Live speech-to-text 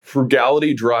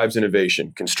Frugality drives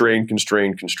innovation. Constrain,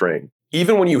 constrain, constrain.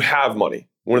 Even when you have money,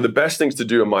 one of the best things to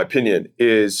do, in my opinion,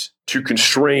 is to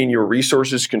constrain your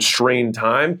resources, constrain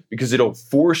time, because it'll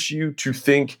force you to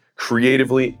think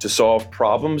creatively to solve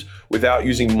problems without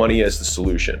using money as the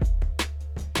solution.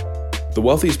 The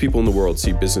wealthiest people in the world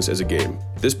see business as a game.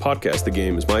 This podcast, The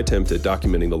Game, is my attempt at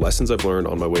documenting the lessons I've learned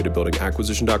on my way to building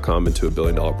Acquisition.com into $1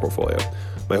 billion portfolio.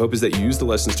 My hope is that you use the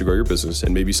lessons to grow your business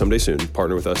and maybe someday soon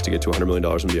partner with us to get to $100 million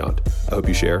and beyond. I hope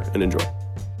you share and enjoy.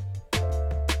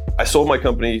 I sold my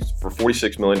company for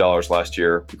 $46 million last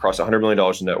year. We crossed $100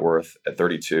 million in net worth at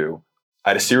 32. I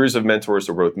had a series of mentors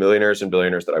that were both millionaires and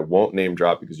billionaires that I won't name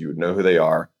drop because you would know who they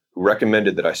are, who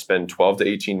recommended that I spend 12 to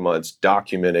 18 months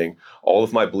documenting all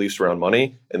of my beliefs around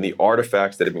money and the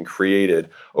artifacts that have been created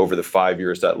over the 5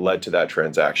 years that led to that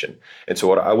transaction. And so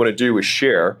what I want to do is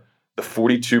share the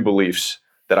 42 beliefs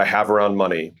that I have around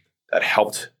money that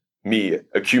helped me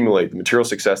accumulate the material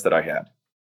success that I had,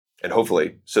 and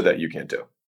hopefully so that you can too.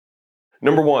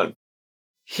 Number one,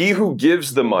 he who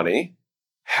gives the money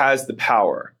has the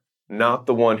power, not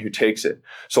the one who takes it.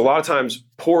 So a lot of times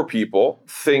poor people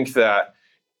think that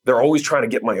they're always trying to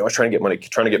get money, trying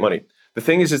to get money. The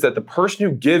thing is that the person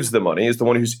who gives the money is the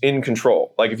one who's in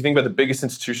control. Like if you think about the biggest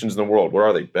institutions in the world, what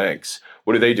are they? Banks.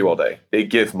 What do they do all day? They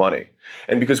give money.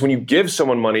 And because when you give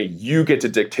someone money, you get to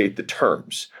dictate the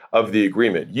terms of the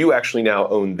agreement. You actually now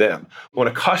own them. When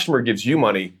a customer gives you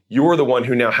money, you're the one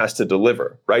who now has to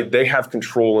deliver, right? They have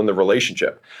control in the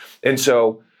relationship. And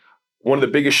so one of the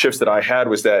biggest shifts that I had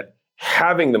was that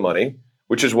having the money,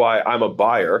 which is why I'm a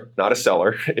buyer, not a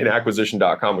seller in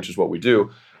Acquisition.com, which is what we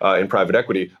do in private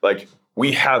equity. Like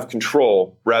we have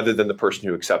control rather than the person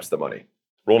who accepts the money.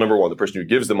 Rule number one, the person who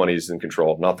gives the money is in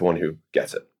control, not the one who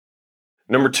gets it.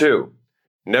 Number two,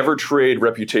 never trade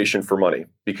reputation for money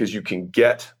because you can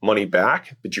get money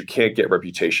back, but you can't get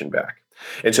reputation back.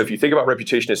 And so if you think about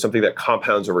reputation as something that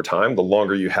compounds over time, the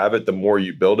longer you have it, the more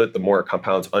you build it, the more it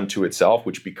compounds unto itself,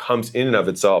 which becomes in and of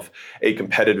itself a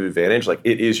competitive advantage. Like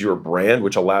it is your brand,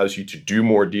 which allows you to do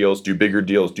more deals, do bigger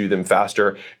deals, do them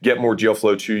faster, get more deal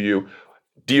flow to you.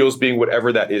 Deals being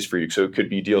whatever that is for you. So it could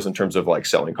be deals in terms of like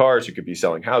selling cars, it could be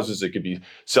selling houses, it could be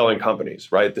selling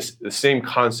companies, right? The same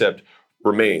concept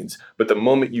remains. But the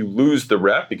moment you lose the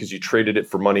rep because you traded it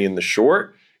for money in the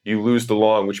short, you lose the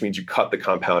long, which means you cut the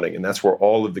compounding. And that's where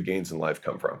all of the gains in life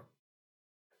come from.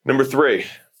 Number three,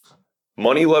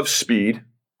 money loves speed.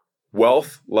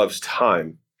 Wealth loves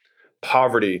time.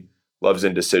 Poverty loves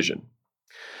indecision.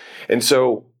 And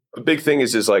so a big thing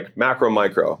is like macro,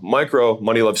 micro. Micro,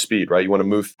 money loves speed, right? You want to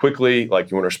move quickly, like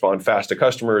you want to respond fast to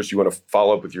customers, you want to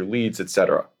follow up with your leads, et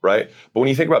cetera, right? But when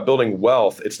you think about building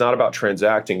wealth, it's not about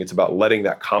transacting, it's about letting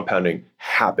that compounding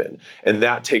happen. And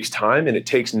that takes time and it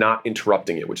takes not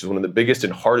interrupting it, which is one of the biggest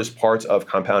and hardest parts of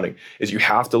compounding, is you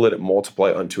have to let it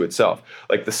multiply unto itself.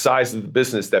 Like the size of the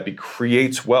business that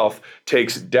creates wealth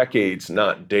takes decades,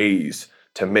 not days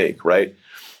to make, right?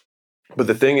 But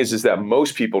the thing is that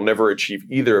most people never achieve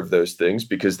either of those things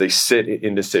because they sit in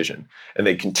indecision and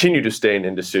they continue to stay in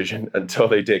indecision until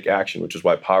they take action, which is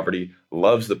why poverty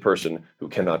loves the person who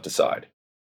cannot decide.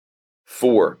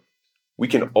 4, we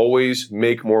can always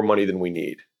make more money than we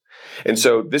need. And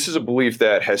so this is a belief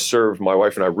that has served my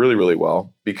wife and I really, really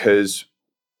well because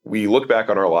we look back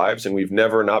on our lives and we've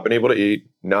never not been able to eat,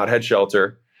 not had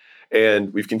shelter,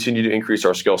 and we've continued to increase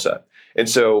our skill set. And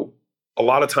so a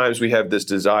lot of times we have this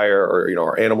desire or,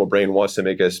 our animal brain wants to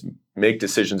make us make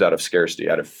decisions out of scarcity,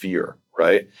 out of fear,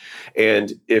 right?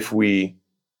 And if we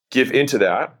give into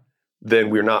that, then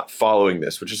we're not following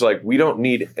this, which is like, we don't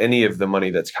need any of the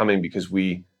money that's coming because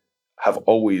we have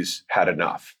always had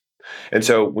enough. And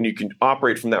so when you can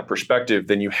operate from that perspective,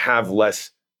 then you have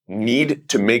less need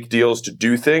to make deals, to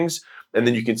do things, and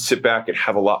then you can sit back and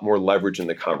have a lot more leverage in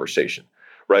the conversation,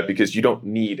 right? Because you don't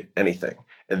need anything.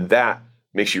 And that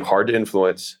makes you hard to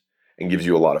influence and gives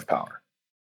you a lot of power.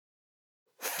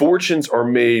 Fortunes are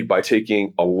made by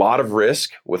taking a lot of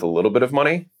risk with a little bit of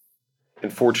money,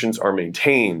 and fortunes are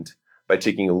maintained by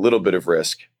taking a little bit of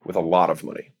risk with a lot of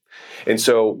money. And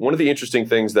so one of the interesting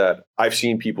things that I've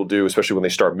seen people do, especially when they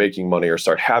start making money or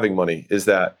start having money, is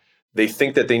that they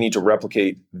think that they need to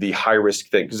replicate the high risk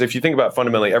thing. Because if you think about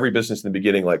fundamentally every business in the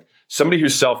beginning, like somebody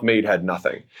who's self-made had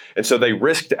nothing. And so they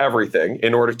risked everything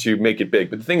in order to make it big.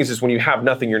 But the thing is when you have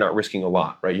nothing, you're not risking a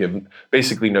lot, right? You have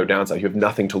basically no downside. You have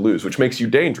nothing to lose, which makes you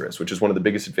dangerous, which is one of the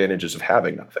biggest advantages of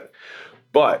having nothing.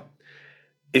 But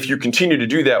if you continue to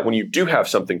do that when you do have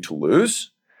something to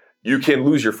lose, you can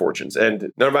lose your fortunes.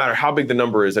 And no matter how big the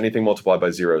number is, anything multiplied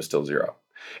by 0 is still 0.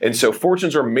 And so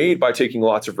fortunes are made by taking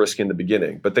lots of risk in the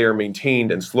beginning, but they are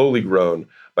maintained and slowly grown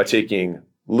by taking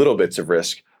little bits of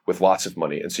risk with lots of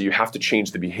money. And so you have to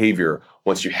change the behavior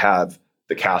once you have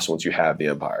the castle, once you have the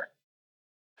empire.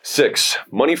 6,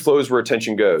 money flows where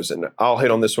attention goes. And I'll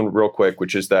hit on this one real quick,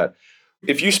 which is that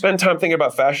if you spend time thinking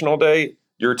about fashion all day,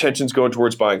 your attention's going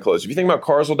towards buying clothes. If you think about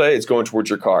cars all day, it's going towards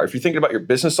your car. If you're thinking about your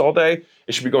business all day,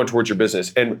 it should be going towards your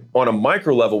business. And on a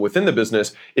micro level within the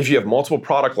business, if you have multiple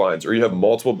product lines or you have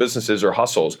multiple businesses or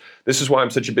hustles, this is why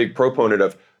I'm such a big proponent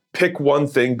of pick one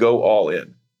thing, go all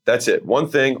in. That's it. One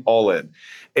thing, all in.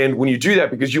 And when you do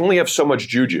that, because you only have so much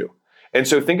juju. And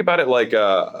so think about it like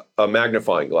a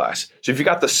magnifying glass. So if you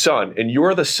got the sun and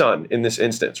you're the sun in this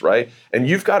instance, right? And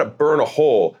you've got to burn a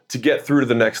hole to get through to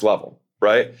the next level,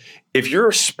 right? If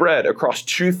you're spread across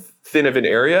too thin of an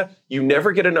area, you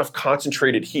never get enough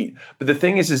concentrated heat. But the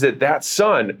thing is that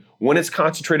sun, when it's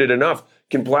concentrated enough,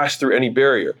 can blast through any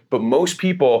barrier. But most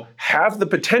people have the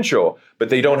potential, but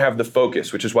they don't have the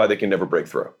focus, which is why they can never break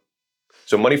through.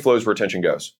 So money flows where attention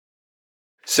goes.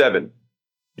 7,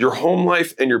 your home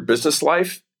life and your business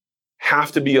life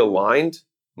have to be aligned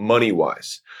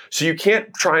money-wise. So you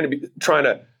can't trying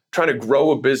to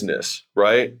grow a business,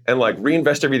 right? And like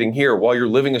reinvest everything here while you're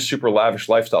living a super lavish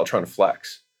lifestyle trying to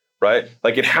flex, right?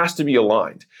 Like it has to be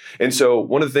aligned. And so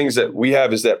one of the things that we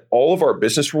have is that all of our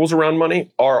business rules around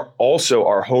money are also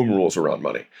our home rules around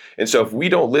money. And so if we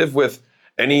don't live with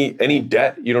any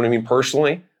debt, you know what I mean,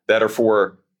 personally, that are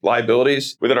for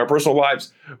liabilities within our personal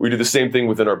lives, we do the same thing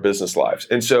within our business lives.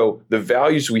 And so the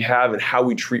values we have and how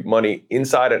we treat money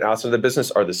inside and outside of the business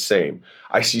are the same.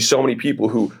 I see so many people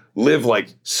who live like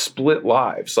split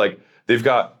lives. Like they've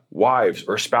got wives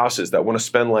or spouses that want to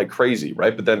spend like crazy,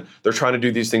 right? But then they're trying to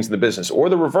do these things in the business, or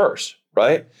the reverse,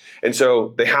 right? And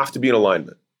so they have to be in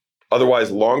alignment. Otherwise,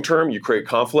 long-term, you create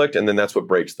conflict, and then that's what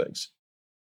breaks things.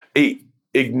 8,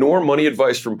 ignore money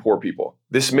advice from poor people.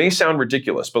 This may sound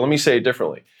ridiculous, but let me say it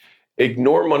differently.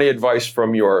 Ignore money advice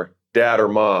from your dad or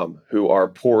mom who are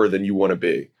poorer than you want to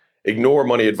be. Ignore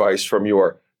money advice from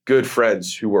your good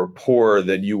friends who are poorer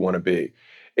than you want to be.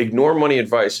 Ignore money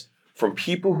advice from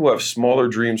people who have smaller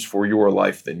dreams for your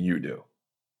life than you do.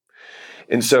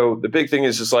 And so the big thing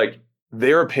is like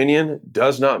their opinion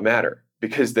does not matter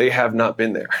because they have not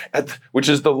been there, which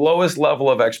is the lowest level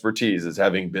of expertise, is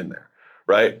having been there,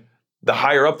 right? The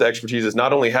higher up the expertise is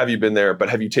not only have you been there, but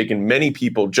have you taken many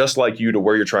people just like you to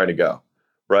where you're trying to go,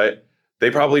 right? They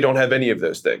probably don't have any of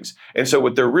those things. And so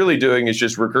what they're really doing is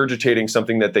just regurgitating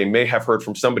something that they may have heard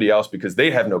from somebody else because they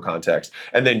have no context.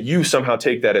 And then you somehow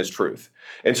take that as truth.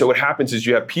 And so what happens is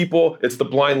you have people, it's the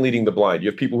blind leading the blind. You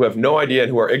have people who have no idea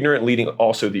and who are ignorant leading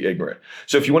also the ignorant.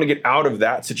 So if you want to get out of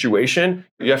that situation,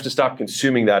 you have to stop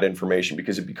consuming that information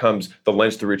because it becomes the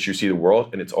lens through which you see the world,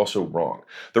 and it's also wrong.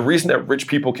 The reason that rich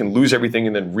people can lose everything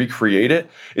and then recreate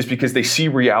it is because they see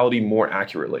reality more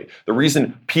accurately. The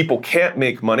reason people can't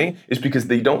make money is because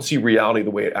they don't see reality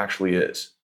the way it actually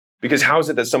is. Because how is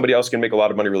it that somebody else can make a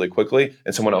lot of money really quickly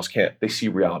and someone else can't? They see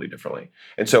reality differently.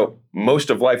 And so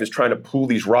most of life is trying to pull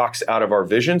these rocks out of our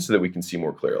vision so that we can see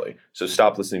more clearly. So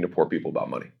stop listening to poor people about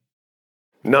money.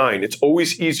 9, it's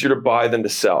always easier to buy than to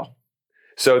sell.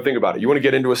 So think about it. You want to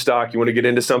get into a stock, you want to get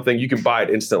into something, you can buy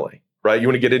it instantly, right? You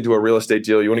want to get into a real estate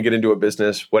deal, you want to get into a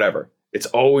business, whatever. It's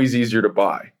always easier to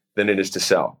buy than it is to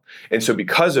sell. And so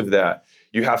because of that,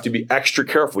 you have to be extra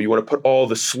careful. You want to put all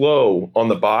the slow on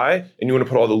the buy and you want to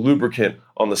put all the lubricant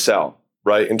on the sell,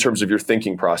 right? In terms of your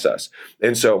thinking process.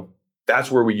 And so that's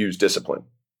where we use discipline.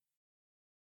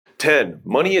 10,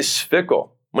 money is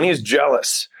fickle. Money is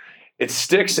jealous. It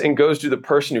sticks and goes to the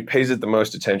person who pays it the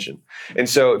most attention. And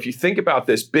so if you think about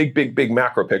this big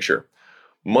macro picture,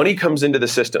 money comes into the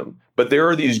system, but there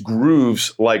are these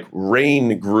grooves like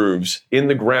rain grooves in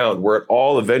the ground where it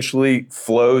all eventually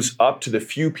flows up to the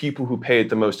few people who pay it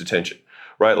the most attention,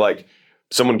 right? Like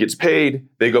someone gets paid,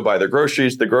 they go buy their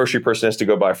groceries, the grocery person has to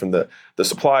go buy from the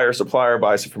supplier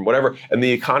buys it from whatever, and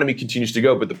the economy continues to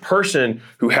go. But the person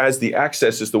who has the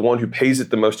access is the one who pays it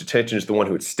the most attention, is the one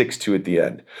who it sticks to at the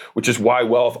end, which is why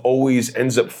wealth always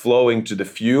ends up flowing to the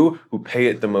few who pay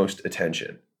it the most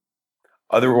attention.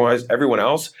 Otherwise, everyone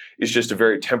else is just a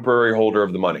very temporary holder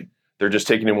of the money. They're just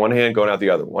taking in one hand, going out the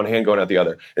other, one hand, going out the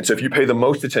other. And so if you pay the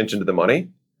most attention to the money,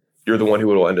 you're the one who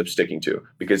it will end up sticking to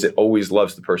because it always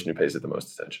loves the person who pays it the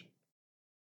most attention.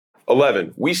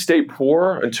 11, we stay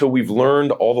poor until we've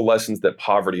learned all the lessons that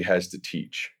poverty has to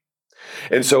teach.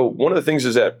 And so one of the things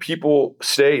is that people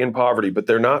stay in poverty, but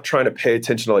they're not trying to pay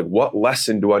attention to like, what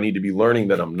lesson do I need to be learning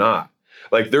that I'm not?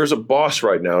 Like there's a boss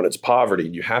right now and it's poverty.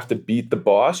 You have to beat the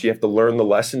boss. You have to learn the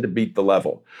lesson to beat the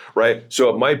level, right? So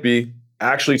it might be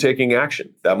actually taking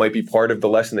action. That might be part of the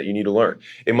lesson that you need to learn.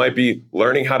 It might be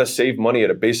learning how to save money at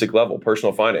a basic level,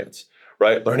 personal finance,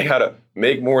 right? Learning how to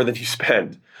make more than you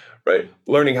spend, right?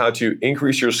 Learning how to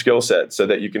increase your skill set so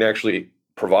that you can actually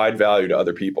provide value to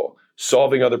other people,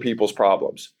 solving other people's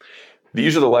problems.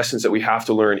 These are the lessons that we have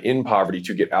to learn in poverty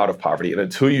to get out of poverty. And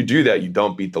until you do that, you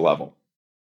don't beat the level.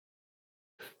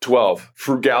 12,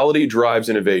 frugality drives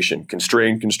innovation.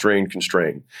 Constrain, constrain,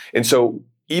 constrain. And so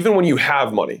even when you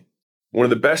have money, one of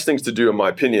the best things to do, in my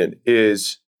opinion,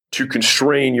 is to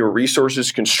constrain your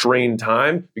resources, constrain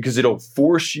time, because it'll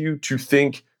force you to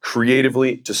think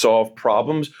creatively to solve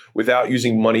problems without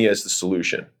using money as the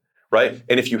solution, right?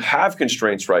 And if you have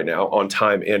constraints right now on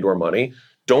time and or money,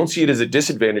 don't see it as a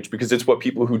disadvantage, because it's what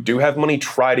people who do have money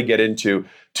try to get into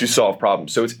to solve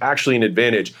problems. So it's actually an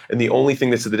advantage. And the only thing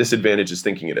that's the disadvantage is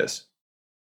thinking it is.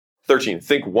 13,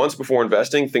 think once before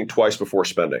investing, think twice before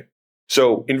spending.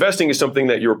 So investing is something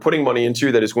that you're putting money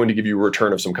into that is going to give you a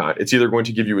return of some kind. It's either going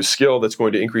to give you a skill that's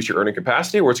going to increase your earning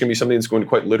capacity, or it's going to be something that's going to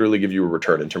quite literally give you a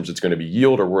return in terms of it's going to be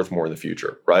yield or worth more in the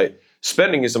future, right?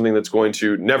 Spending is something that's going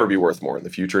to never be worth more in the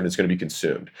future, and it's going to be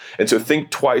consumed. And so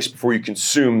think twice before you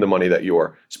consume the money that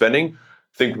you're spending.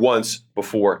 Think once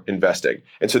before investing.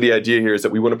 And so the idea here is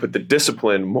that we want to put the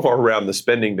discipline more around the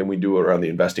spending than we do around the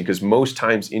investing, because most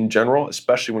times in general,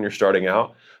 especially when you're starting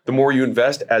out, the more you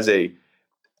invest as a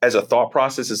thought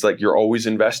process, it's like you're always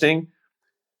investing.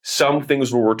 Some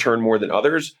things will return more than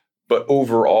others, but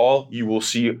overall, you will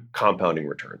see compounding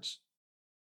returns.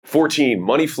 14,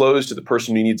 money flows to the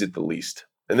person who needs it the least.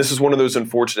 And this is one of those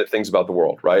unfortunate things about the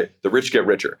world, right? The rich get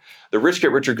richer. The rich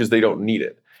get richer because they don't need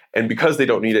it. And because they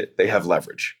don't need it, they have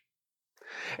leverage.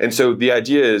 And so the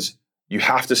idea is you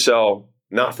have to sell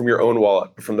not from your own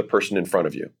wallet, but from the person in front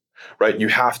of you, right? You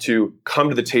have to come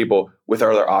to the table with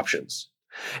other options.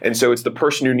 And so it's the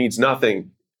person who needs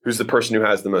nothing who's the person who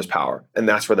has the most power. And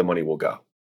that's where the money will go.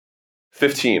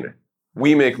 15,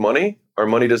 we make money, our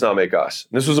money does not make us.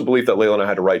 And this was a belief that Layla and I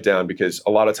had to write down, because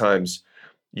a lot of times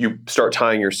you start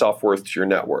tying your self-worth to your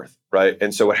net worth, right?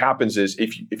 And so what happens is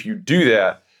if you do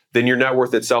that, then your net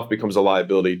worth itself becomes a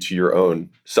liability to your own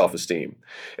self-esteem.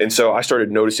 And so I started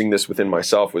noticing this within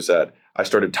myself, was that I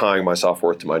started tying my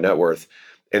self-worth to my net worth.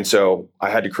 And so I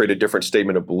had to create a different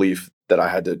statement of belief that I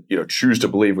had to, choose to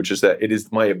believe, which is that it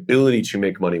is my ability to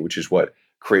make money, which is what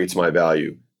creates my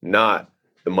value, not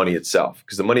the money itself.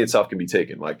 Because the money itself can be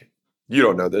taken. Like, you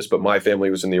don't know this, but my family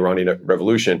was in the Iranian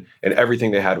Revolution and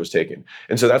everything they had was taken.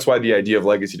 And so that's why the idea of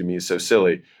legacy to me is so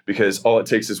silly, because all it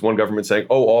takes is one government saying,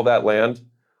 oh, all that land,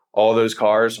 all those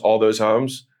cars, all those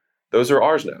homes, those are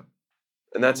ours now.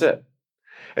 And that's it.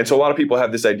 And so a lot of people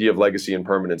have this idea of legacy and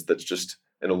permanence that's just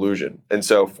an illusion. And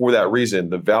so for that reason,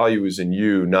 the value is in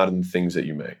you, not in the things that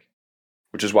you make,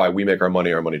 which is why we make our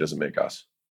money doesn't make us.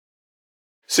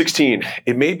 16,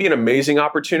 it may be an amazing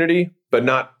opportunity, but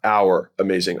not our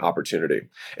amazing opportunity.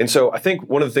 And so I think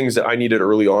one of the things that I needed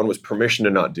early on was permission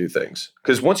to not do things.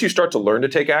 Because once you start to learn to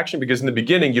take action, because in the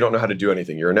beginning, you don't know how to do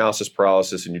anything. You're analysis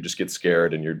paralysis and you just get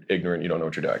scared and you're ignorant, you don't know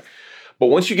what you're doing. But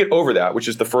once you get over that, which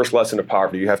is the first lesson of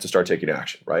poverty, you have to start taking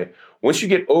action, right? Once you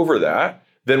get over that,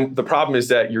 then the problem is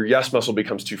that your yes muscle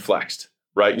becomes too flexed,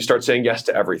 right? You start saying yes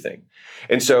to everything.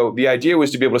 And so the idea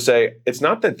was to be able to say, it's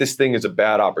not that this thing is a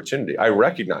bad opportunity. I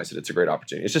recognize that it's a great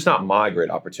opportunity. It's just not my great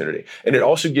opportunity. And it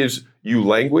also gives you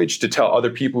language to tell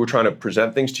other people who are trying to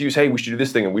present things to you, say, hey, we should do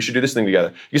this thing and we should do this thing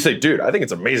together. You say, dude, I think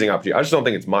it's an amazing opportunity. I just don't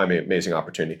think it's my amazing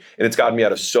opportunity. And it's gotten me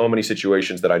out of so many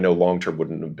situations that I know long-term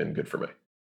wouldn't have been good for me.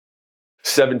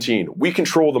 17, we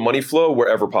control the money flow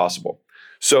wherever possible.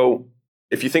 So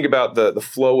if you think about the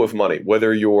flow of money,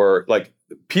 whether you're like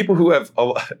people who have a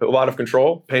lot of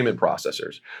control, payment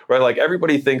processors, right? Like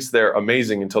everybody thinks they're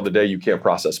amazing until the day you can't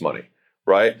process money,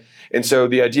 right? And so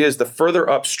the idea is the further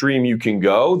upstream you can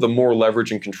go, the more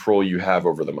leverage and control you have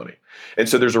over the money. And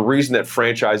so there's a reason that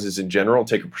franchises in general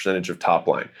take a percentage of top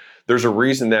line. There's a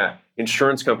reason that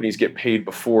insurance companies get paid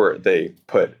before they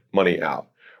put money out,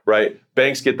 right?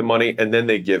 Banks get the money and then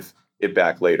they give it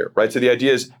back later, right? So the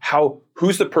idea is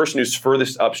who's the person who's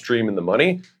furthest upstream in the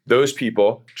money? Those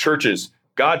people, churches,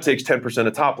 God takes 10%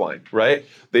 of top line, right?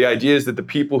 The idea is that the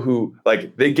people who,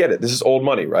 they get it. This is old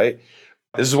money, right?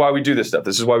 This is why we do this stuff.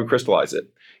 This is why we crystallize it,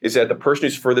 is that the person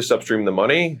who's furthest upstream in the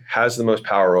money has the most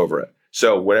power over it.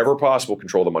 So whenever possible,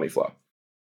 control the money flow.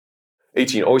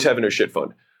 18, always have a no shit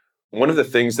fund. One of the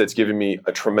things that's given me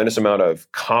a tremendous amount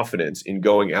of confidence in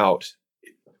going out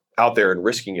there and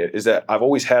risking it is that I've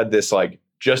always had this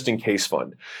just in case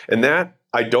fund. And that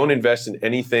I don't invest in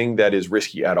anything that is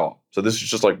risky at all. So this is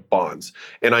just like bonds.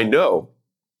 And I know,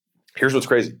 here's what's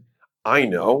crazy. I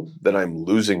know that I'm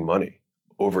losing money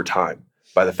over time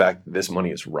by the fact that this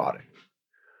money is rotting.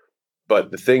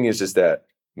 But the thing is that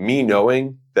me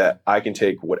knowing that I can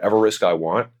take whatever risk I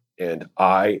want and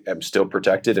I am still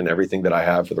protected and everything that I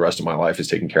have for the rest of my life is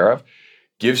taken care of,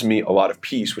 gives me a lot of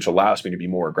peace, which allows me to be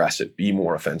more aggressive, be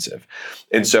more offensive.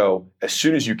 And so as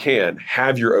soon as you can,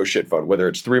 have your oh shit fund, whether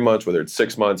it's 3 months, whether it's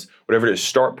 6 months, whatever it is,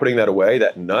 start putting that away,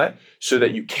 that nut, so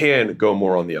that you can go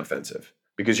more on the offensive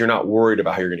because you're not worried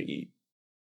about how you're going to eat.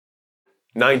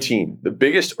 19, the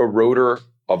biggest eroder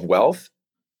of wealth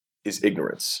is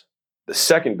ignorance. The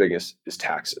second biggest is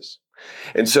taxes.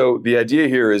 And so the idea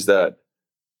here is that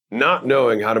not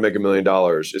knowing how to make $1 million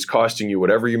is costing you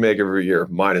whatever you make every year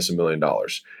minus $1 million.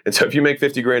 And so if you make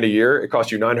 50 grand a year, it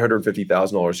costs you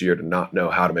 $950,000 a year to not know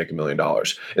how to make $1 million.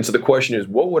 And so the question is,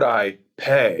 what would I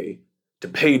pay to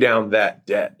pay down that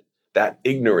debt, that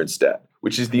ignorance debt,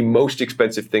 which is the most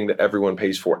expensive thing that everyone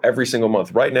pays for every single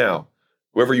month right now?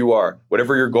 Whoever you are,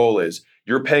 whatever your goal is,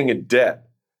 you're paying a debt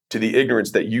to the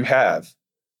ignorance that you have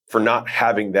for not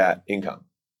having that income.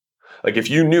 Like if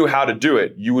you knew how to do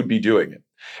it, you would be doing it.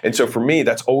 And so for me,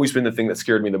 that's always been the thing that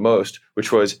scared me the most,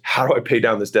 which was how do I pay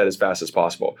down this debt as fast as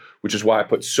possible? Which is why I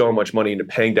put so much money into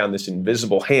paying down this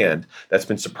invisible hand that's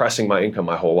been suppressing my income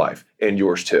my whole life, and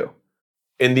yours too.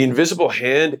 And the invisible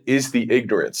hand is the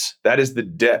ignorance. That is the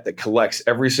debt that collects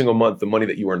every single month the money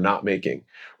that you are not making,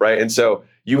 right? And so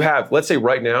you have, let's say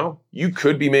right now, you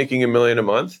could be making $1 million a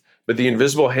month, but the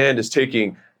invisible hand is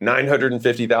taking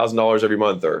 $950,000 every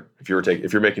month, or if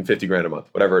you're making 50 grand a month,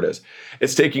 whatever it is,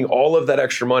 it's taking all of that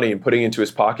extra money and putting it into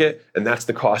his pocket, and that's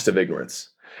the cost of ignorance.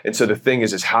 And so the thing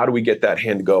is how do we get that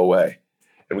hand to go away?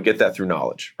 And we get that through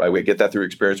knowledge, right? We get that through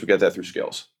experience, we get that through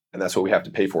skills, and that's what we have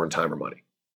to pay for in time or money.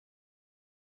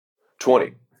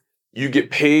 20, you get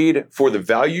paid for the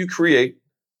value you create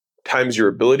times your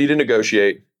ability to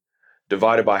negotiate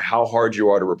divided by how hard you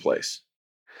are to replace.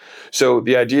 So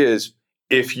the idea is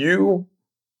if you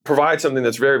provide something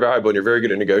that's very valuable and you're very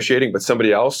good at negotiating, but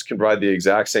somebody else can provide the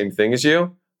exact same thing as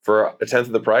you for 1/10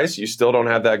 of the price, you still don't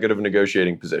have that good of a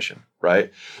negotiating position,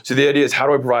 right? So the idea is how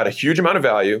do I provide a huge amount of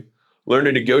value, learn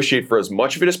to negotiate for as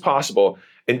much of it as possible,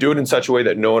 and do it in such a way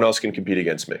that no one else can compete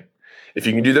against me. If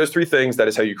you can do those 3 things, that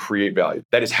is how you create value.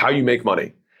 That is how you make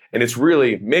money. And it's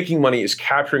really, making money is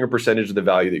capturing a percentage of the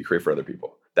value that you create for other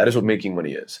people. That is what making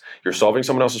money is. You're solving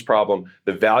someone else's problem.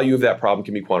 The value of that problem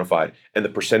can be quantified. And the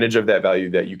percentage of that value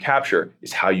that you capture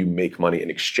is how you make money in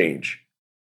exchange.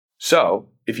 So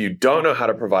if you don't know how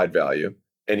to provide value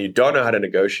and you don't know how to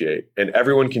negotiate and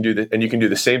everyone can do that, and you can do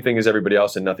the same thing as everybody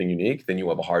else and nothing unique, then you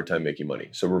will have a hard time making money.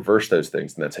 So reverse those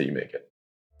things and that's how you make it.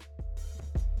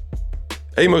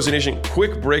 Hey, Mozy Nation,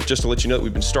 quick break just to let you know that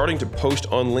we've been starting to post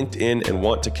on LinkedIn and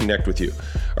want to connect with you.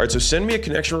 All right, so send me a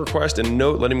connection request and a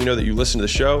note letting me know that you listen to the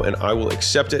show and I will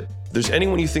accept it. If there's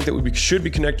anyone you think that we should be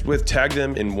connected with, tag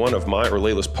them in one of my or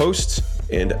Layla's posts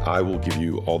and I will give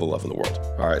you all the love in the world.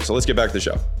 All right, so let's get back to the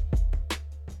show.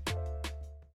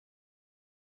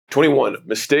 21,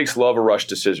 mistakes love a rush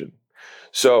decision.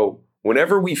 So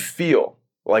whenever we feel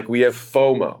like we have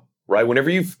FOMO, right? Whenever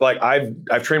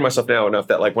I've trained myself now enough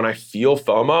that when I feel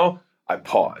FOMO, I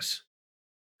pause.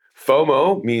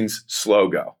 FOMO means slow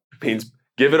go. It means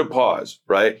give it a pause,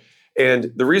 right?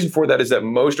 And the reason for that is that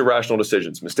most irrational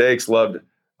decisions, mistakes loved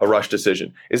a rush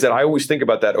decision, is that I always think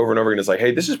about that over and over again. It's like,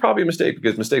 hey, this is probably a mistake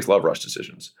because mistakes love rush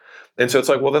decisions. And so it's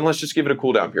like, well, then let's just give it a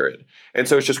cool down period. And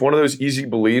so it's just one of those easy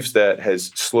beliefs that has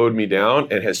slowed me down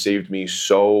and has saved me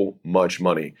so much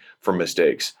money from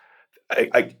mistakes.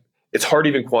 It's hard to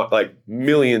even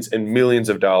millions and millions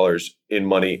of dollars in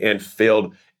money and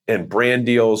failed and brand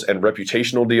deals and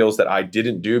reputational deals that I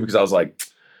didn't do because I was like,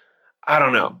 I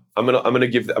don't know. I'm gonna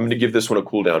give this one a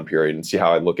cool down period and see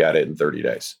how I look at it in 30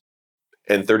 days.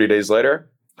 And 30 days later,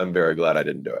 I'm very glad I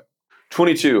didn't do it.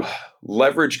 22,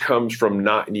 leverage comes from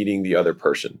not needing the other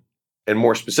person. And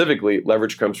more specifically,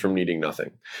 leverage comes from needing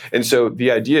nothing. And so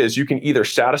the idea is you can either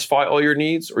satisfy all your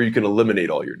needs or you can eliminate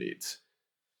all your needs.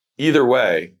 Either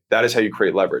way, that is how you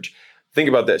create leverage. Think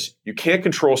about this. You can't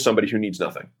control somebody who needs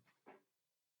nothing,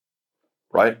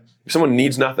 right? If someone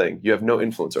needs nothing, you have no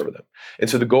influence over them. And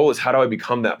so the goal is how do I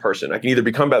become that person? I can either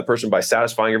become that person by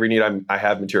satisfying every need I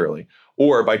have materially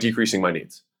or by decreasing my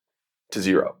needs to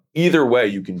 0. Either way,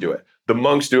 you can do it. The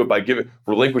monks do it by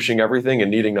relinquishing everything and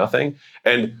needing nothing.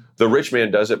 And the rich man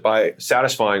does it by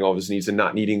satisfying all of his needs and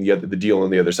not needing the deal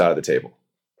on the other side of the table.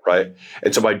 Right?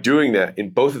 And so by doing that in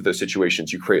both of those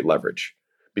situations, you create leverage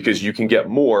because you can get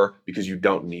more because you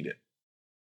don't need it.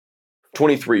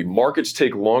 23, markets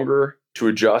take longer to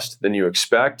adjust than you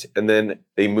expect, and then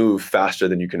they move faster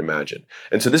than you can imagine.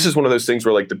 And so this is one of those things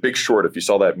where The Big Short, if you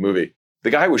saw that movie,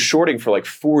 the guy was shorting for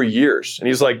 4 years. And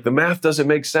he's like, the math doesn't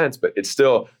make sense, but it's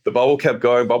still, the bubble kept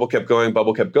going, bubble kept going,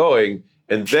 bubble kept going.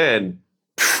 And then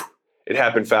it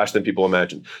happened faster than people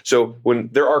imagine. So when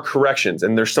there are corrections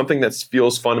and there's something that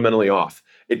feels fundamentally off,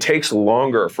 it takes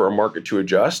longer for a market to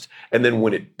adjust. And then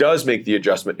when it does make the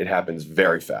adjustment, it happens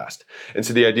very fast. And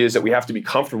so the idea is that we have to be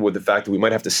comfortable with the fact that we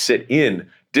might have to sit in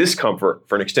discomfort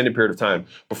for an extended period of time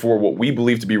before what we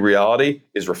believe to be reality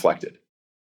is reflected.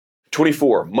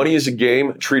 24, money is a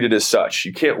game, treat it as such.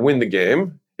 You can't win the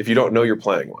game if you don't know you're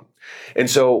playing one. And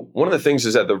so one of the things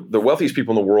is that the wealthiest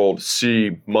people in the world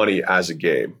see money as a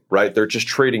game, right? They're just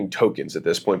trading tokens at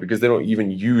this point because they don't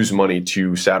even use money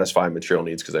to satisfy material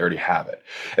needs because they already have it.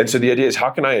 And so the idea is,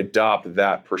 how can I adopt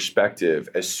that perspective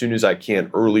as soon as I can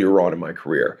earlier on in my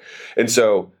career? And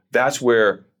so that's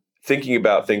where thinking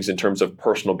about things in terms of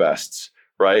personal bests,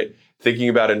 right? Thinking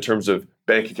about it in terms of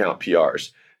bank account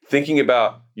PRs, thinking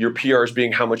about your PRs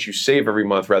being how much you save every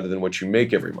month rather than what you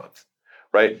make every month,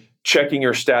 right? Checking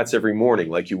your stats every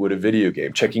morning like you would a video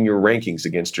game, checking your rankings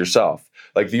against yourself.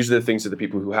 Like, these are the things that the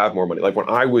people who have more money. Like when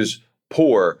I was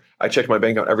poor, I checked my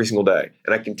bank account every single day.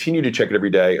 And I continued to check it every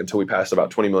day until we passed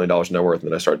about $20 million in net worth. And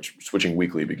then I started switching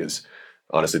weekly because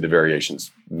honestly, the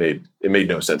variations made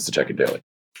no sense to check it daily.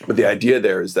 But the idea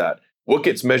there is that what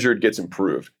gets measured gets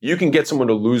improved. You can get someone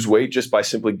to lose weight just by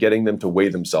simply getting them to weigh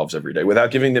themselves every day without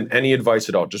giving them any advice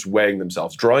at all, just weighing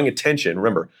themselves, drawing attention.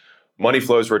 Remember, money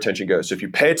flows where attention goes. So if you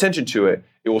pay attention to it,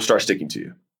 it will start sticking to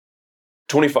you.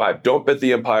 25, don't bet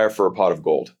the empire for a pot of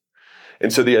gold.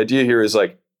 And so the idea here is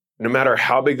like, no matter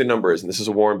how big the number is, and this is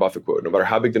a Warren Buffett quote, no matter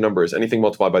how big the number is, anything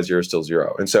multiplied by zero is still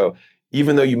zero. And so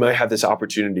even though you might have this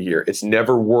opportunity here, it's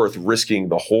never worth risking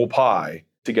the whole pie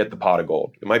to get the pot of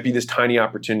gold. It might be this tiny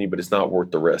opportunity, but it's not worth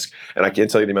the risk. And I can't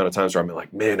tell you the amount of times where I'm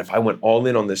like, man, if I went all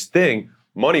in on this thing,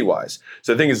 money-wise.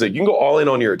 So the thing is that you can go all in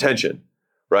on your attention,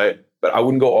 right? But I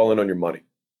wouldn't go all in on your money,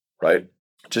 right?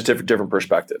 Just different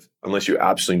perspective, unless you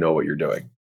absolutely know what you're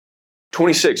doing.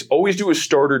 26, always do a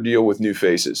starter deal with new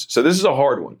faces. So this is a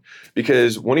hard one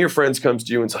because one of your friends comes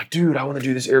to you and it's like, dude, I want to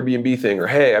do this Airbnb thing, or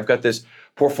hey, I've got this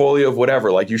portfolio of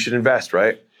whatever, like you should invest,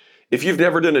 right? If you've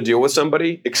never done a deal with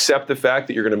somebody, accept the fact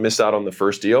that you're going to miss out on the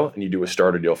first deal and you do a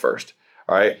starter deal first,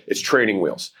 all right? It's training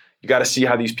wheels. You got to see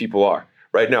how these people are.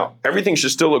 Right now, everything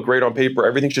should still look great on paper.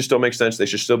 Everything should still make sense. They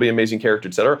should still be amazing character,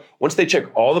 et cetera. Once they check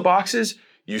all the boxes,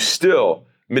 you still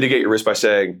mitigate your risk by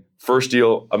saying, first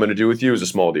deal I'm going to do with you is a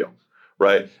small deal,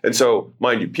 right? And so,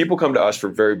 mind you, people come to us for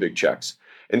very big checks.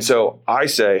 And so I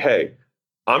say, hey,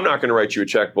 I'm not going to write you a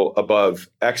check above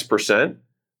X%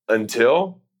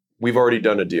 until we've already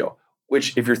done a deal.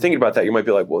 Which, if you're thinking about that, you might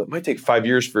be like, well, it might take 5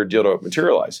 years for a deal to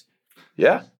materialize.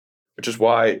 Yeah, which is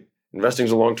why investing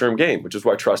is a long-term game, which is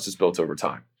why trust is built over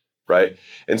time, right?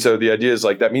 And so the idea is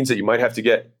like, that means that you might have to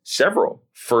get several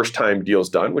first-time deals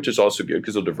done, which is also good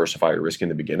because it'll diversify your risk in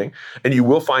the beginning. And you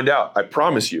will find out, I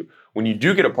promise you, when you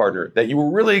do get a partner that you were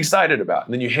really excited about,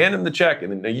 and then you hand them the check,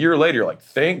 and then a year later, you're like,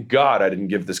 thank God I didn't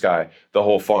give this guy the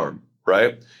whole farm,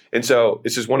 right? And so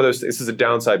this is one of those, this is a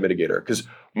downside mitigator because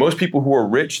most people who are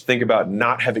rich think about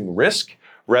not having risk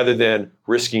rather than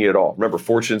risking it at all. Remember,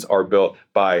 fortunes are built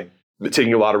by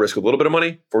taking a lot of risk with a little bit of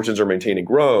money. Fortunes are maintaining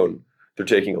grown. They're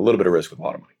taking a little bit of risk with a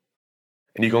lot of money.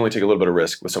 And you can only take a little bit of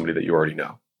risk with somebody that you already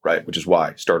know, right? Which is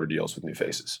why starter deals with new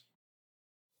faces.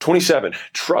 27,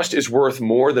 trust is worth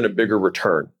more than a bigger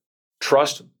return.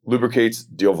 Trust lubricates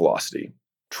deal velocity.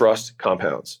 Trust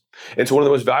compounds. And so one of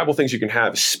the most valuable things you can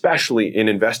have, especially in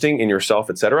investing in yourself,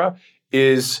 et cetera,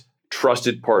 is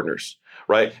trusted partners,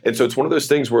 right? And so it's one of those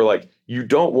things where like, you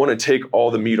don't want to take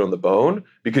all the meat on the bone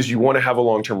because you want to have a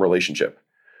long-term relationship,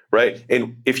 right?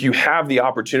 And if you have the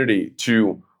opportunity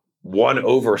to won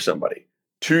over somebody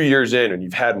 2 years in and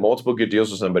you've had multiple good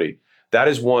deals with somebody, that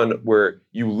is one where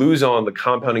you lose on the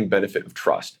compounding benefit of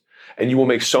trust. And you will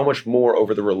make so much more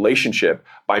over the relationship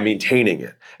by maintaining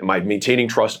it and by maintaining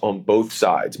trust on both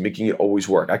sides, making it always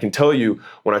work. I can tell you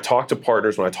when I talk to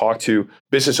partners, when I talk to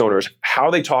business owners,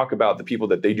 how they talk about the people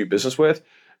that they do business with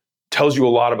tells you a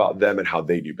lot about them and how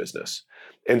they do business.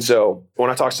 And so when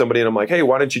I talk to somebody and I'm like, hey,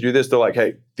 why didn't you do this? They're like,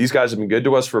 hey, these guys have been good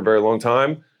to us for a very long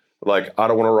time. Like, I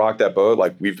don't want to rock that boat.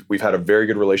 Like we've had a very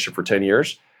good relationship for 10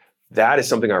 years. That is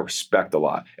something I respect a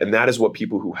lot. And that is what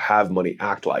people who have money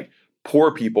act like.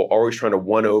 Poor people are always trying to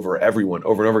won over everyone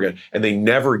over and over again, and they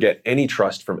never get any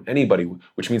trust from anybody,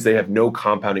 which means they have no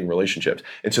compounding relationships.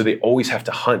 And so they always have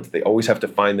to hunt. They always have to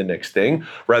find the next thing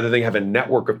rather than have a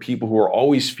network of people who are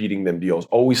always feeding them deals,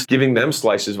 always giving them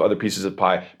slices of other pieces of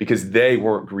pie because they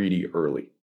weren't greedy early.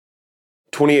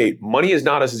 28, money is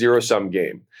not a zero-sum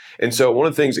game. And so one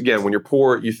of the things, again, when you're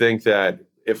poor, you think that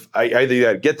if I either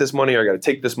got to get this money or I got to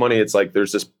take this money, it's like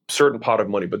there's this certain pot of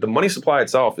money. But the money supply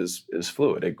itself is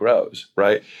fluid. It grows,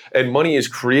 right? And money is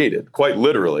created, quite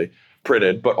literally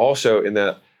printed, but also in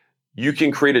that you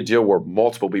can create a deal where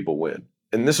multiple people win.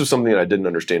 And this was something that I didn't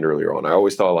understand earlier on. I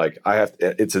always thought like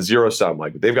it's a zero sum.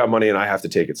 Like they've got money and I have to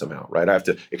take it somehow, right? I have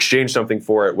to exchange something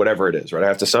for it, whatever it is, right? I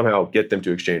have to somehow get them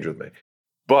to exchange with me.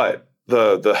 But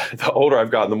the older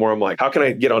I've gotten, the more I'm like, how can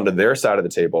I get onto their side of the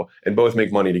table and both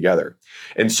make money together?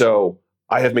 And so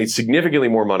I have made significantly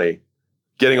more money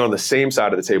getting on the same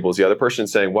side of the table as the other person,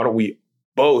 saying, why don't we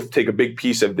both take a big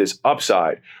piece of this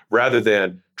upside rather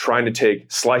than trying to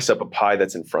slice up a pie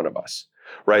that's in front of us,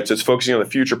 right? So it's focusing on the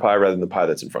future pie rather than the pie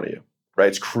that's in front of you, right?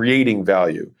 It's creating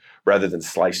value rather than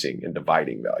slicing and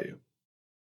dividing value.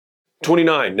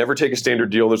 29, never take a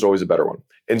standard deal. There's always a better one.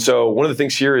 And so one of the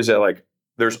things here is that like,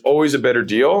 there's always a better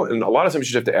deal. And a lot of times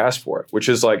you just have to ask for it, which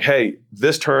is like, hey,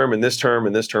 this term and this term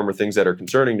and this term are things that are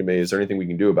concerning to me. Is there anything we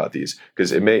can do about these?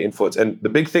 Because it may influence. And the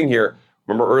big thing here,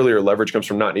 remember earlier, leverage comes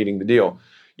from not needing the deal.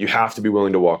 You have to be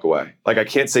willing to walk away. Like I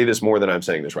can't say this more than I'm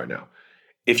saying this right now.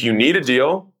 If you need a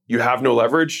deal, you have no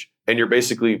leverage and you're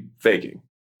basically faking.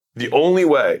 The only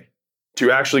way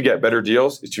to actually get better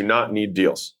deals is to not need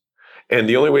deals. And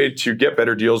the only way to get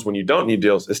better deals when you don't need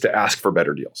deals is to ask for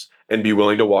better deals and be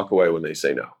willing to walk away when they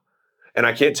say no. And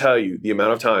I can't tell you the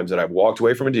amount of times that I've walked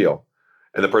away from a deal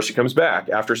and the person comes back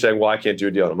after saying, well, I can't do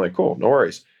a deal. And I'm like, cool, no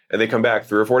worries. And they come back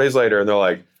 3 or 4 days later and they're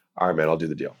like, all right, man, I'll do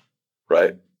the deal,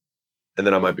 right? And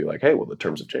then I might be like, hey, well, the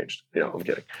terms have changed. I'm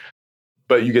kidding.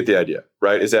 But you get the idea,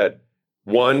 right? Is that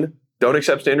 1, don't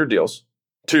accept standard deals.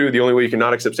 2, the only way you can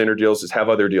not accept standard deals is have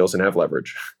other deals and have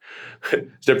leverage.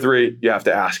 Step 3, you have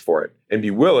to ask for it and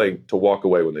be willing to walk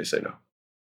away when they say no.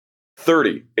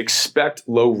 30, expect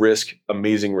low risk,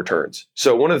 amazing returns.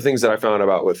 So one of the things that I found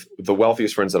about with the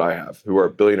wealthiest friends that I have who are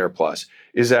billionaire plus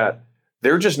is that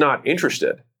they're just not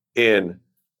interested in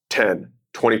 10,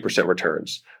 20%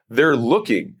 returns. They're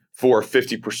looking for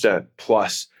 50%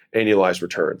 plus annualized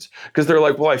returns because they're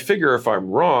like, well, I figure if I'm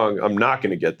wrong, I'm not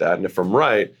going to get that. And if I'm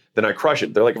right, then I crush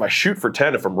it. They're like, if I shoot for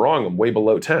 10, if I'm wrong, I'm way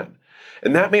below 10.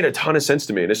 And that made a ton of sense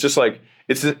to me. And it's just like,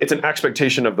 it's an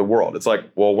expectation of the world. It's like,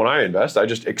 well, when I invest, I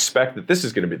just expect that this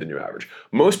is going to be the new average.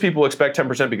 Most people expect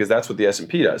 10% because that's what the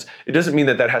S&P does. It doesn't mean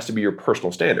that that has to be your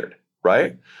personal standard,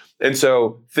 right? And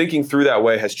so thinking through that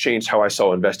way has changed how I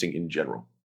saw investing in general.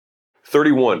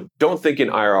 31, don't think in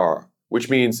IRR, which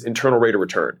means internal rate of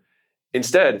return.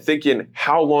 Instead, think in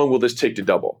how long will this take to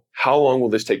double? How long will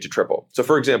this take to triple? So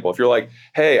for example, if you're like,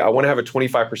 hey, I want to have a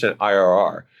 25%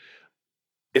 IRR,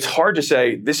 it's hard to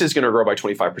say this is going to grow by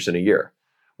 25% a year.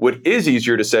 What is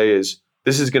easier to say is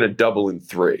this is going to double in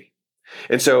 3.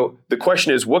 And so the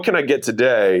question is, what can I get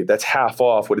today that's half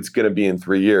off what it's going to be in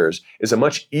 3 years is a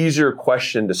much easier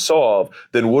question to solve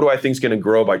than what do I think is going to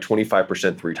grow by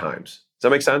 25% 3 times. Does that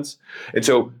make sense? And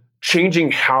so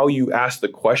changing how you ask the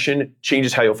question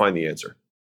changes how you'll find the answer.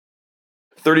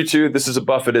 32, this is a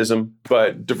Buffettism,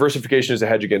 but diversification is a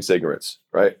hedge against ignorance,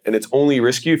 right? And it's only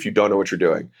risky if you don't know what you're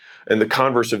doing. And the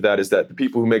converse of that is that the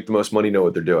people who make the most money know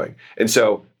what they're doing. And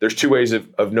so there's 2 ways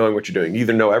of knowing what you're doing. You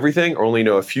either know everything or only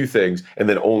know a few things and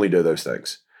then only do those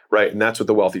things, right? And that's what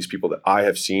the wealthiest people that I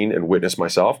have seen and witnessed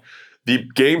myself. The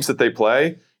games that they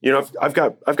play, I've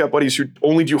got buddies who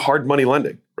only do hard money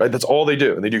lending, right? That's all they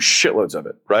do. And they do shitloads of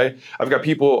it, right? I've got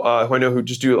people who I know who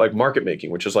just do like market making,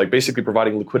 which is like basically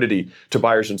providing liquidity to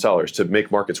buyers and sellers to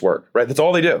make markets work, right? That's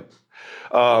all they do.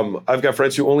 I've got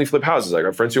friends who only flip houses. I've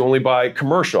got friends who only buy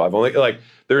commercial.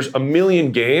 There's a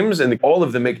million games and all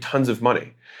of them make tons of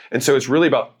money. And so it's really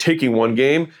about taking one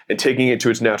game and taking it to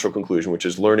its natural conclusion, which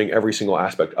is learning every single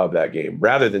aspect of that game,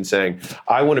 rather than saying,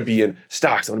 I want to be in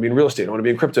stocks, I want to be in real estate, I want to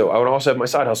be in crypto, I want to also have my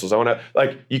side hustles.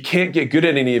 You can't get good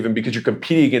at any of them because you're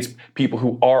competing against people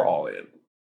who are all in.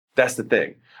 That's the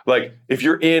thing. Like if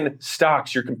you're in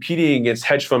stocks, you're competing against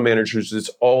hedge fund managers. It's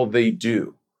all they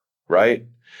do, right?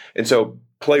 And so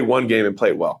play one game and play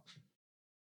it well.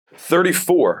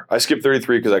 34, I skipped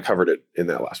 33 because I covered it in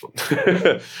that last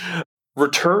one.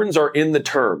 Returns are in the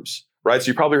terms, right? So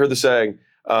you probably heard the saying,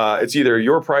 it's either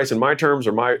your price and my terms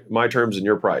or my terms and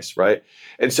your price, right?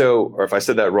 And so, or if I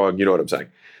said that wrong, you know what I'm saying.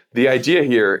 The idea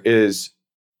here is,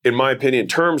 in my opinion,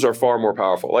 terms are far more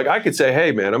powerful. Like I could say,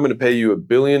 hey man, I'm going to pay you $1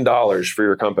 billion for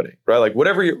your company, right? Like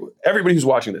everybody who's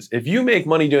watching this, if you make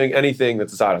money doing anything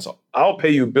that's a side hustle, I'll pay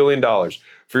you $1 billion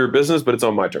for your business, but it's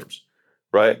on my terms,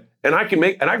 right? And I can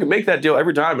make that deal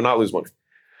every time and not lose money.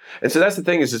 And so that's the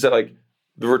thing is that like,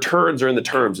 the returns are in the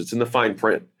terms. It's in the fine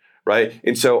print, right?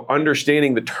 And so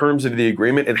understanding the terms of the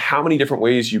agreement and how many different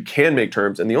ways you can make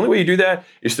terms. And the only way you do that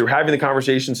is through having the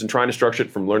conversations and trying to structure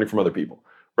it from learning from other people,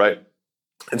 right?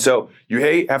 And so you,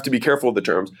 A, have to be careful of the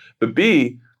terms, but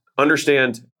B,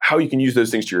 understand how you can use those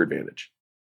things to your advantage.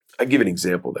 I give an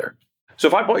example there. So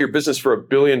if I bought your business for $1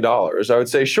 billion, I would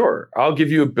say, sure, I'll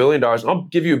give you $1 billion. I'll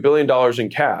give you $1 billion in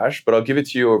cash, but I'll give it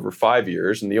to you over 5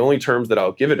 years. And the only terms that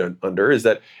I'll give it under is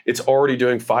that it's already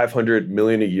doing $500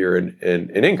 million a year in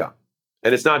income.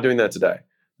 And it's not doing that today.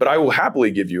 But I will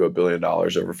happily give you $1 billion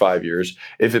over 5 years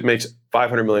if it makes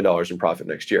 $500 million in profit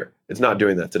next year. It's not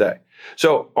doing that today.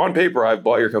 So on paper, I've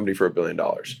bought your company for $1 billion.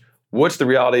 What's the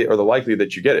reality or the likelihood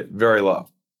that you get it? Very low,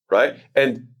 right?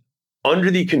 And under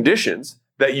the conditions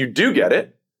that you do get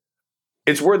it,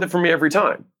 it's worth it for me every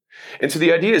time. And so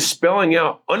the idea is spelling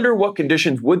out under what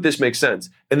conditions would this make sense,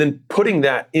 and then putting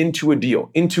that into a deal,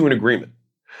 into an agreement.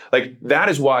 Like that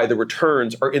is why the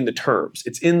returns are in the terms.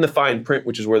 It's in the fine print,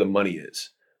 which is where the money is,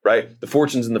 right? The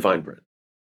fortune's in the fine print.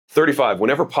 35,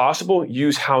 whenever possible,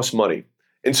 use house money.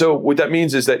 And so what that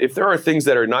means is that if there are things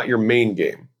that are not your main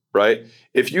game, right?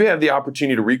 If you have the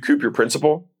opportunity to recoup your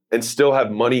principal and still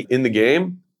have money in the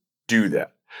game, do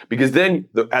that. Because then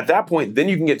at that point, then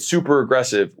you can get super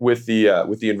aggressive with the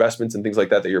investments and things like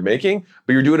that you're making,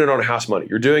 but you're doing it on house money.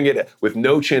 You're doing it with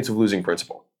no chance of losing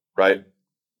principal, right?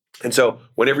 And so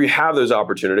whenever you have those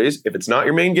opportunities, if it's not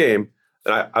your main game,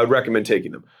 then I would recommend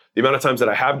taking them. The amount of times that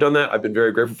I have done that, I've been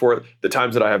very grateful for it. The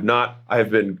times that I have not, I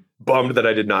have been bummed that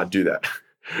I did not do that.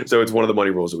 So it's one of the money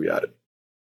rules that we added.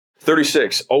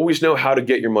 36, always know how to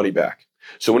get your money back.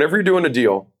 So whenever you're doing a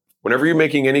deal, whenever you're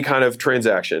making any kind of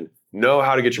transaction, know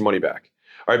how to get your money back.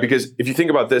 All right, because if you think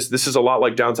about this, this is a lot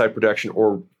like downside protection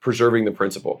or preserving the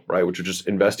principal, right? Which is just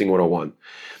investing 101.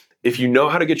 If you know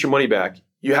how to get your money back,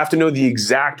 you have to know the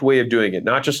exact way of doing it.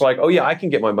 Not just like, oh yeah, I can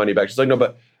get my money back. It's like, no,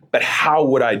 but how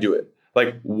would I do it?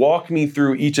 Like walk me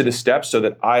through each of the steps so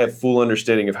that I have full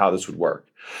understanding of how this would work.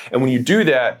 And when you do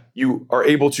that, you are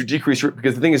able to decrease risk,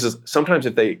 because the thing is sometimes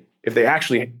if they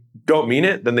actually don't mean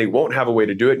it, then they won't have a way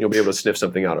to do it and you'll be able to sniff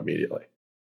something out immediately.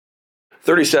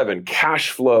 37,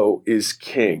 cash flow is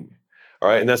king. All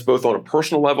right, and that's both on a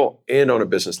personal level and on a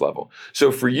business level.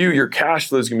 So for you, your cash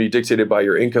flow is going to be dictated by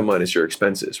your income minus your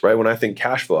expenses, right? When I think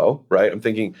cash flow, right, I'm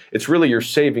thinking it's really your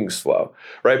savings flow,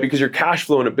 right? Because your cash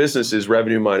flow in a business is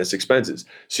revenue minus expenses.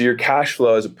 So your cash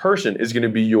flow as a person is going to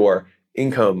be your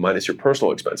income minus your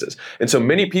personal expenses. And so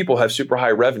many people have super high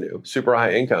revenue, super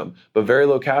high income, but very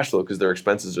low cash flow because their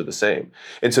expenses are the same.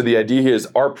 And so the idea here is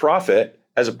our profit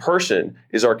as a person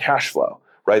is our cash flow,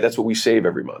 right? That's what we save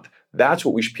every month. That's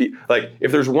what we should, like,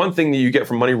 if there's one thing that you get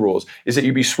from money rules is that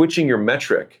you'd be switching your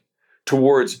metric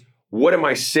towards what am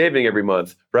I saving every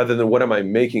month rather than what am I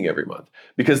making every month?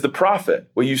 Because the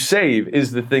profit, what you save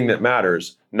is the thing that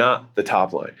matters, not the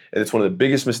top line. And it's one of the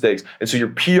biggest mistakes. And so your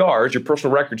PRs, your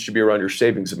personal records should be around your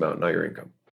savings amount, not your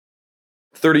income.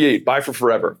 38, buy for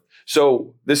forever.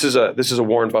 So this is a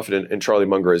Warren Buffett and Charlie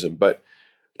Mungerism, but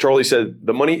Charlie said,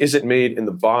 the money isn't made in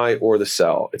the buy or the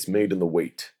sell, it's made in the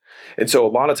wait. And so a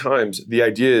lot of times the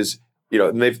idea is,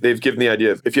 and they've given the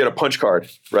idea of if you had a punch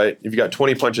card, right? If you got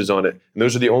 20 punches on it, and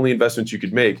those are the only investments you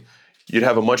could make, you'd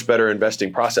have a much better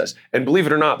investing process. And believe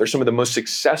it or not, there's some of the most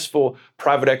successful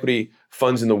private equity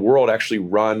funds in the world actually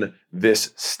run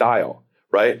this style,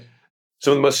 right?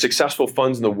 Some of the most successful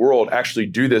funds in the world actually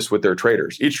do this with their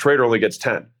traders. Each trader only gets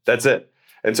 10. That's it.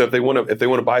 And so if they want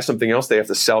to buy something else, they have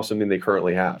to sell something they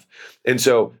currently have. And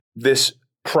so this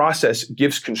process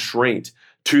gives constraint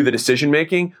to the decision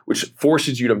making, which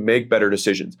forces you to make better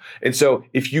decisions. And so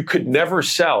if you could never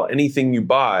sell anything you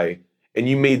buy and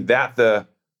you made that the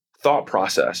thought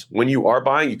process when you are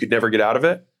buying, you could never get out of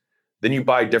it, then you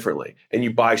buy differently and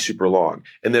you buy super long.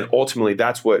 And then ultimately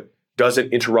that's what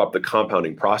doesn't interrupt the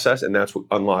compounding process, and that's what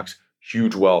unlocks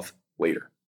huge wealth later.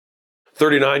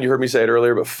 39, you heard me say it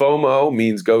earlier, but FOMO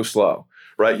means go slow,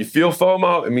 right? You feel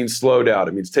FOMO, it means slow down.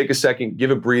 It means take a second, give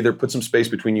a breather, put some space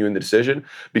between you and the decision,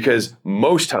 because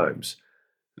most times,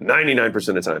 99%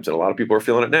 of times, and a lot of people are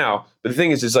feeling it now, but the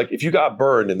thing is like if you got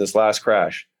burned in this last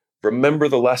crash, remember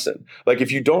the lesson. Like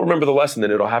if you don't remember the lesson,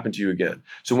 then it'll happen to you again.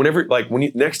 So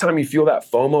next time you feel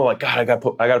that FOMO, like God, I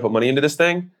gotta put money into this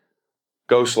thing,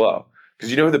 go slow.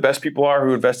 Because you know who the best people are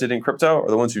who invested in crypto are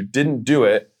the ones who didn't do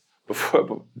it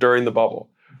during the bubble,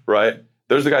 right?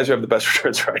 Those are the guys who have the best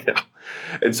returns right now.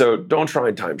 And so don't try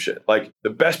and time shit. Like the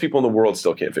best people in the world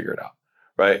still can't figure it out,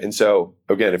 right? And so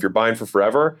again, if you're buying for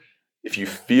forever, if you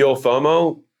feel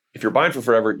FOMO, if you're buying for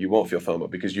forever, you won't feel FOMO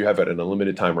because you have it in a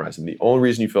limited time horizon. The only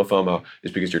reason you feel FOMO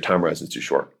is because your time horizon is too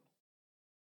short.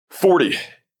 40,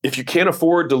 if you can't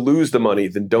afford to lose the money,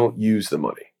 then don't use the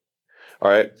money.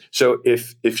 All right. So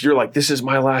if you're like, this is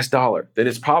my last dollar, then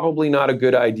it's probably not a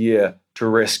good idea to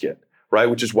risk it, right?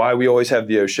 Which is why we always have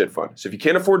the oh shit fund. So if you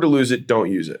can't afford to lose it,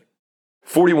 don't use it.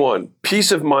 41,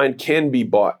 peace of mind can be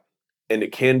bought and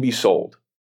it can be sold.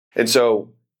 And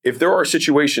so if there are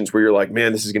situations where you're like,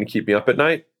 man, this is going to keep me up at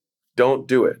night, don't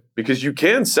do it, because you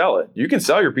can sell it. You can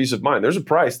sell your peace of mind. There's a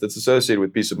price that's associated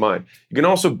with peace of mind. You can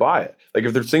also buy it. Like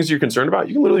if there's things you're concerned about,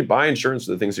 you can literally buy insurance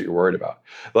for the things that you're worried about.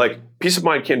 Like peace of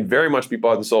mind can very much be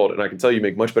bought and sold. And I can tell you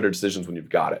make much better decisions when you've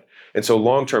got it. And so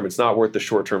long-term, it's not worth the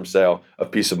short-term sale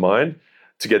of peace of mind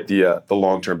to get the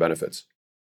long-term benefits.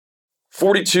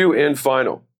 42 and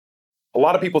final. A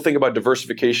lot of people think about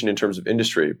diversification in terms of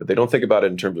industry, but they don't think about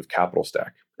it in terms of capital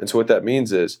stack. And so what that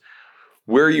means is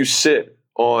where you sit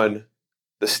on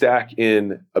the stack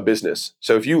in a business.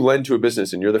 So if you lend to a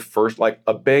business and you're the first, like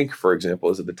a bank, for example,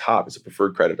 is at the top, is a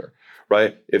preferred creditor,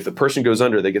 right? If the person goes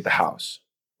under, they get the house,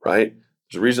 right?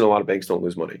 There's a reason a lot of banks don't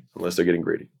lose money unless they're getting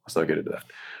greedy. Let's not get into that,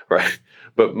 right?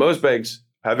 But most banks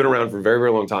have been around for a very,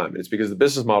 very long time. And it's because the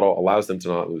business model allows them to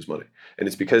not lose money. And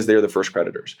it's because they're the first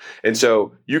creditors. And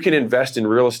so you can invest in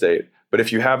real estate, but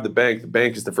if you have the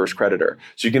bank is the first creditor.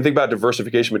 So you can think about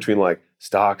diversification between like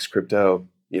stocks, crypto,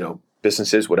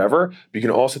 businesses, whatever. But you can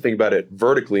also think about it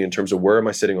vertically in terms of where am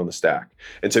I sitting on the stack.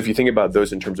 And so if you think about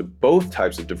those in terms of both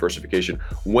types of diversification,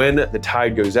 when the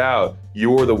tide goes out,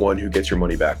 you're the one who gets your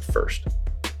money back first.